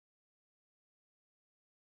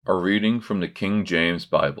A reading from the King James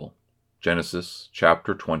Bible, Genesis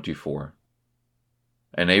chapter 24.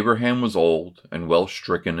 And Abraham was old and well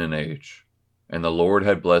stricken in age, and the Lord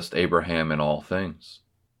had blessed Abraham in all things.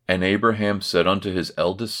 And Abraham said unto his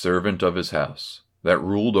eldest servant of his house, that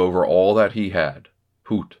ruled over all that he had,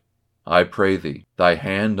 Put, I pray thee, thy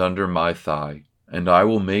hand under my thigh, and I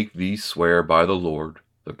will make thee swear by the Lord,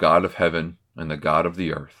 the God of heaven and the God of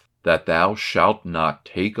the earth, that thou shalt not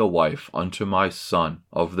take a wife unto my son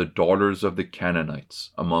of the daughters of the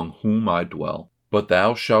Canaanites, among whom I dwell. But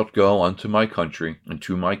thou shalt go unto my country and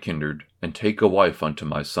to my kindred, and take a wife unto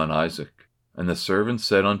my son Isaac. And the servant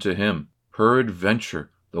said unto him,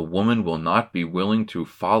 Peradventure the woman will not be willing to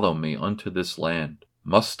follow me unto this land.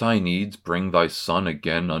 Must I needs bring thy son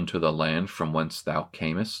again unto the land from whence thou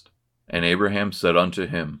camest? And Abraham said unto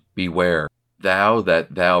him, Beware thou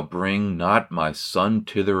that thou bring not my son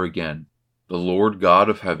thither again. The Lord God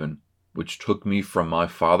of heaven, which took me from my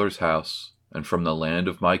father's house, and from the land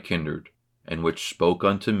of my kindred, and which spoke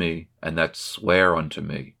unto me, and that sware unto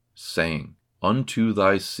me, saying, Unto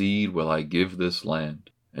thy seed will I give this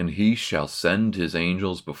land, and he shall send his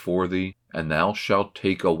angels before thee, and thou shalt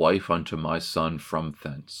take a wife unto my son from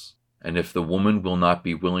thence. And if the woman will not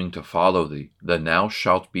be willing to follow thee, then thou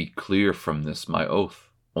shalt be clear from this my oath.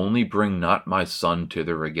 Only bring not my son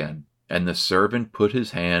thither again. And the servant put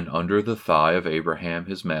his hand under the thigh of Abraham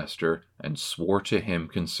his master, and swore to him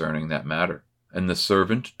concerning that matter. And the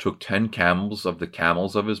servant took 10 camels of the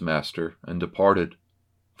camels of his master, and departed.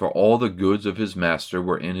 For all the goods of his master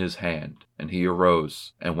were in his hand. And he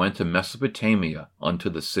arose, and went to Mesopotamia unto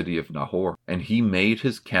the city of Nahor. And he made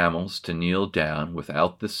his camels to kneel down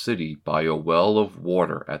without the city by a well of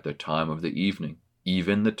water at the time of the evening,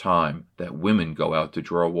 even the time that women go out to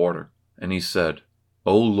draw water. And he said,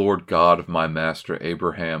 O Lord God of my master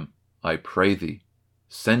Abraham, I pray thee,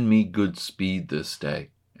 send me good speed this day,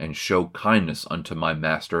 and show kindness unto my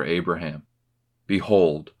master Abraham.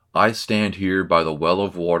 Behold, I stand here by the well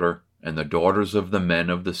of water, and the daughters of the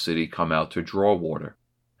men of the city come out to draw water.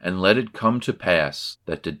 And let it come to pass,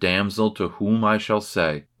 that the damsel to whom I shall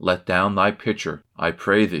say, Let down thy pitcher, I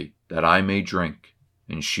pray thee, that I may drink,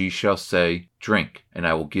 and she shall say, Drink, and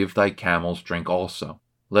I will give thy camels drink also.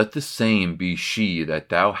 Let the same be she that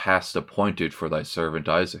thou hast appointed for thy servant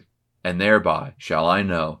Isaac. And thereby shall I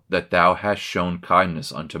know that thou hast shown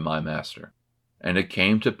kindness unto my master. And it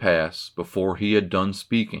came to pass, before he had done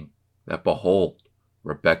speaking, that behold,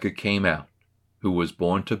 Rebekah came out, who was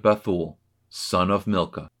born to Bethuel, son of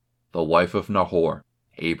Milcah, the wife of Nahor,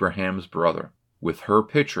 Abraham's brother, with her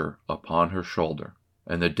pitcher upon her shoulder.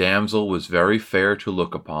 And the damsel was very fair to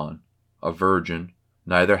look upon, a virgin,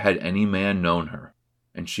 neither had any man known her.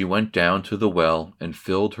 And she went down to the well, and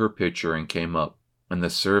filled her pitcher, and came up. And the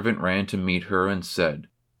servant ran to meet her, and said,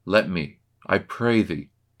 Let me, I pray thee,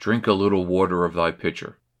 drink a little water of thy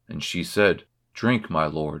pitcher. And she said, Drink, my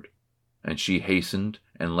lord. And she hastened,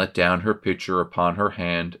 and let down her pitcher upon her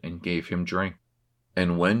hand, and gave him drink.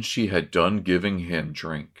 And when she had done giving him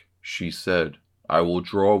drink, she said, I will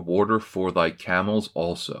draw water for thy camels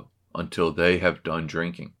also, until they have done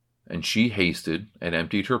drinking. And she hasted, and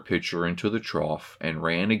emptied her pitcher into the trough, and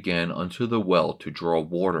ran again unto the well to draw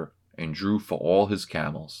water, and drew for all his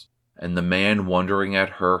camels. And the man wondering at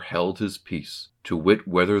her held his peace, to wit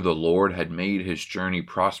whether the Lord had made his journey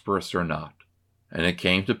prosperous or not. And it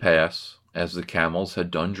came to pass, as the camels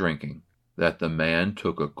had done drinking, that the man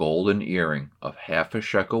took a golden earring of 1/2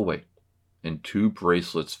 shekel weight, and 2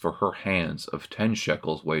 bracelets for her hands of 10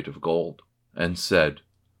 shekels weight of gold, and said,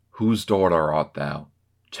 Whose daughter art thou?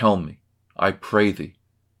 Tell me, I pray thee,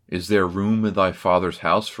 is there room in thy father's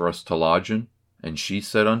house for us to lodge in? And she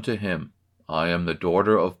said unto him, I am the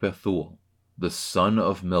daughter of Bethuel, the son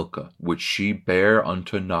of Milcah, which she bare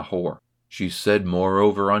unto Nahor. She said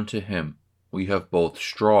moreover unto him, We have both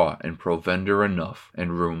straw and provender enough,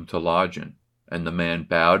 and room to lodge in. And the man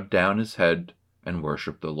bowed down his head, and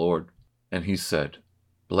worshipped the Lord. And he said,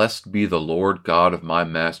 Blessed be the Lord God of my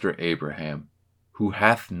master Abraham, who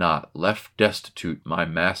hath not left destitute my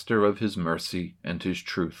master of his mercy and his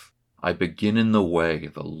truth. I begin in the way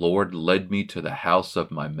the Lord led me to the house of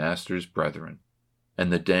my master's brethren.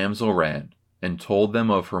 And the damsel ran, and told them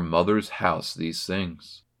of her mother's house these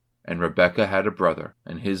things. And Rebekah had a brother,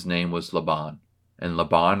 and his name was Laban. And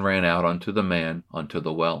Laban ran out unto the man unto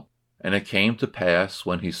the well. And it came to pass,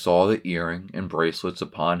 when he saw the earring and bracelets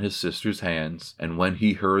upon his sister's hands, and when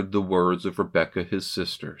he heard the words of Rebekah his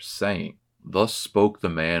sister, saying, Thus spoke the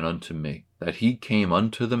man unto me, that he came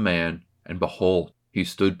unto the man, and behold, he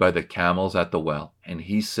stood by the camels at the well. And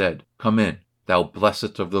he said, Come in, thou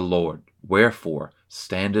blessed of the Lord. Wherefore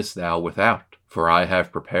standest thou without? for I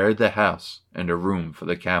have prepared the house and a room for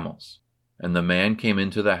the camels. And the man came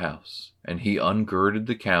into the house, and he ungirded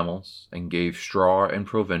the camels, and gave straw and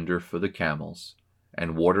provender for the camels,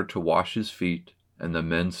 and water to wash his feet, and the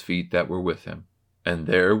men's feet that were with him. And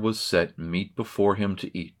there was set meat before him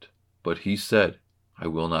to eat. But he said, I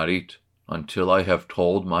will not eat, until I have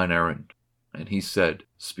told mine errand. And he said,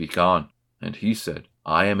 Speak on. And he said,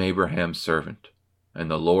 I am Abraham's servant, and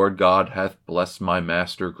the Lord God hath blessed my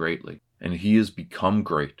master greatly, and he is become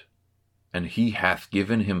great. And he hath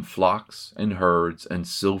given him flocks and herds and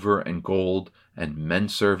silver and gold and men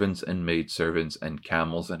servants and maidservants and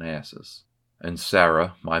camels and asses. And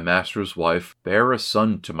Sarah, my master's wife, bare a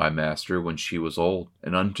son to my master when she was old,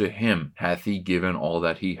 and unto him hath he given all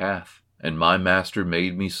that he hath. And my master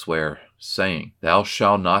made me swear, saying, Thou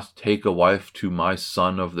shalt not take a wife to my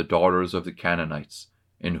son of the daughters of the Canaanites,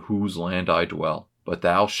 in whose land I dwell, but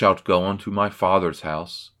thou shalt go unto my father's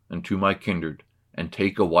house, and to my kindred, and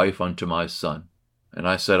take a wife unto my son. And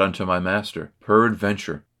I said unto my master,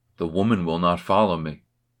 Peradventure, the woman will not follow me.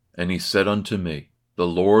 And he said unto me, The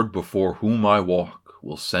Lord before whom I walk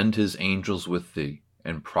will send his angels with thee,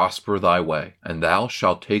 and prosper thy way, and thou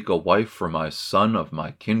shalt take a wife for my son of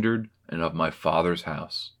my kindred and of my father's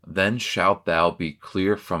house. Then shalt thou be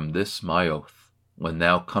clear from this my oath, when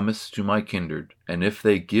thou comest to my kindred, and if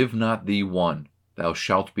they give not thee one, thou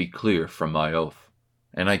shalt be clear from my oath.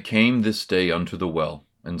 And I came this day unto the well,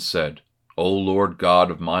 and said, O Lord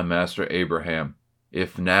God of my master Abraham,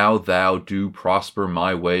 if now thou do prosper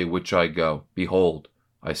my way which I go, behold,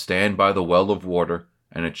 I stand by the well of water,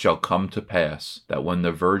 and it shall come to pass, that when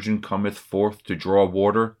the virgin cometh forth to draw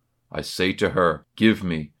water, I say to her, Give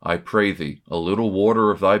me, I pray thee, a little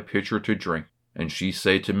water of thy pitcher to drink. And she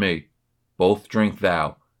say to me, Both drink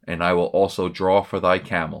thou, and I will also draw for thy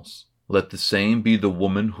camels. Let the same be the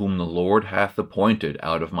woman whom the Lord hath appointed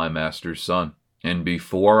out of my master's son. And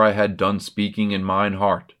before I had done speaking in mine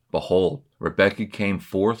heart, behold, Rebekah came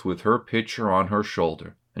forth with her pitcher on her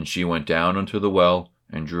shoulder, and she went down unto the well,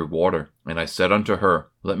 and drew water. And I said unto her,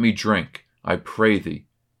 Let me drink, I pray thee.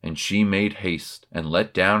 And she made haste, and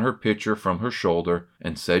let down her pitcher from her shoulder,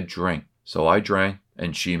 and said, Drink. So I drank,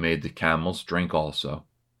 and she made the camels drink also.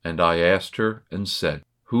 And I asked her, and said,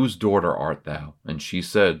 Whose daughter art thou? And she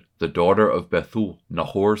said, The daughter of Bethuel,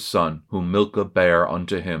 Nahor's son, whom Milcah bare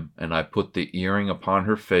unto him. And I put the earring upon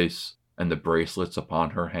her face, and the bracelets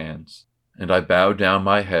upon her hands. And I bowed down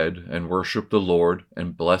my head, and worshipped the Lord,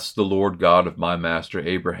 and blessed the Lord God of my master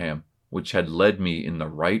Abraham, which had led me in the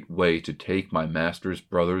right way to take my master's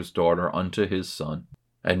brother's daughter unto his son.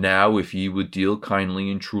 And now if ye would deal kindly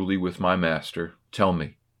and truly with my master, tell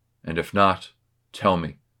me, and if not, tell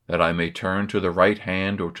me, that I may turn to the right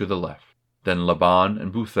hand or to the left. Then Laban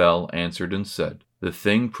and Bethuel answered and said, The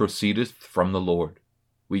thing proceedeth from the Lord.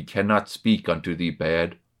 We cannot speak unto thee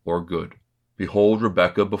bad or good. Behold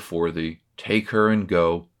Rebekah before thee, take her and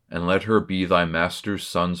go, and let her be thy master's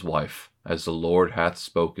son's wife, as the Lord hath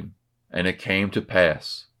spoken. And it came to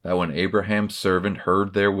pass, that when Abraham's servant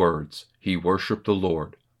heard their words, he worshipped the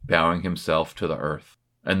Lord, bowing himself to the earth.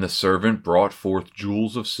 And the servant brought forth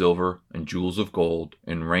jewels of silver and jewels of gold,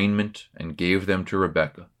 and raiment, and gave them to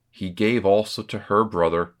Rebekah. He gave also to her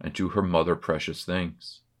brother and to her mother precious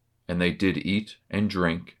things. And they did eat and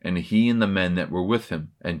drink, and he and the men that were with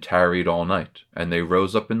him, and tarried all night. And they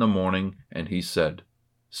rose up in the morning, and he said,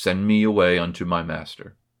 Send me away unto my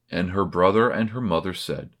master. And her brother and her mother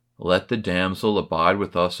said, Let the damsel abide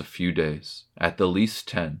with us a few days, at the least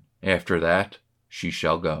 10. After that she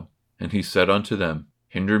shall go. And he said unto them,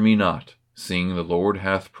 Hinder me not, seeing the Lord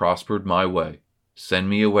hath prospered my way. Send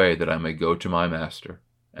me away that I may go to my master.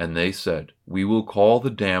 And they said, We will call the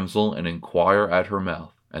damsel and inquire at her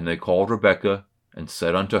mouth. And they called Rebekah, and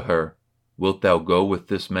said unto her, Wilt thou go with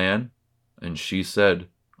this man? And she said,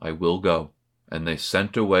 I will go. And they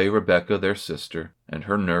sent away Rebekah their sister, and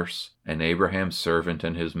her nurse, and Abraham's servant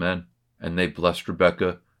and his men. And they blessed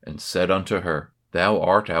Rebekah, and said unto her, Thou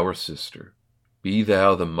art our sister. Be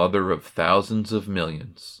thou the mother of thousands of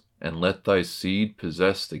millions, and let thy seed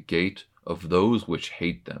possess the gate of those which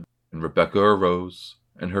hate them. And Rebekah arose,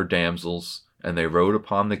 and her damsels, and they rode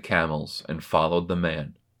upon the camels, and followed the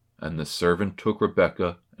man. And the servant took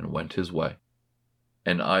Rebekah, and went his way.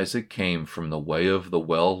 And Isaac came from the way of the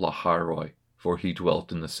well Lahairoi, for he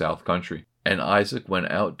dwelt in the south country. And Isaac went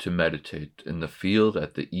out to meditate in the field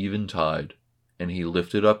at the eventide. And he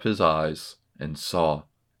lifted up his eyes, and saw,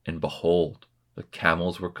 and behold, the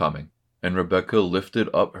camels were coming. And Rebekah lifted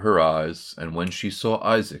up her eyes, and when she saw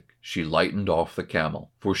Isaac, she lightened off the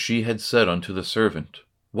camel. For she had said unto the servant,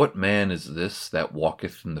 What man is this that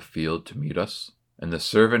walketh in the field to meet us? And the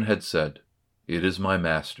servant had said, It is my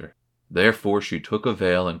master. Therefore she took a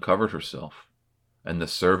veil and covered herself. And the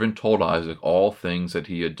servant told Isaac all things that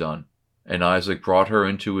he had done. And Isaac brought her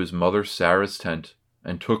into his mother Sarah's tent,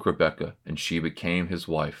 and took Rebekah, and she became his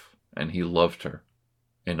wife, and he loved her.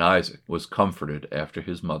 And Isaac was comforted after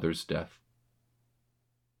his mother's death.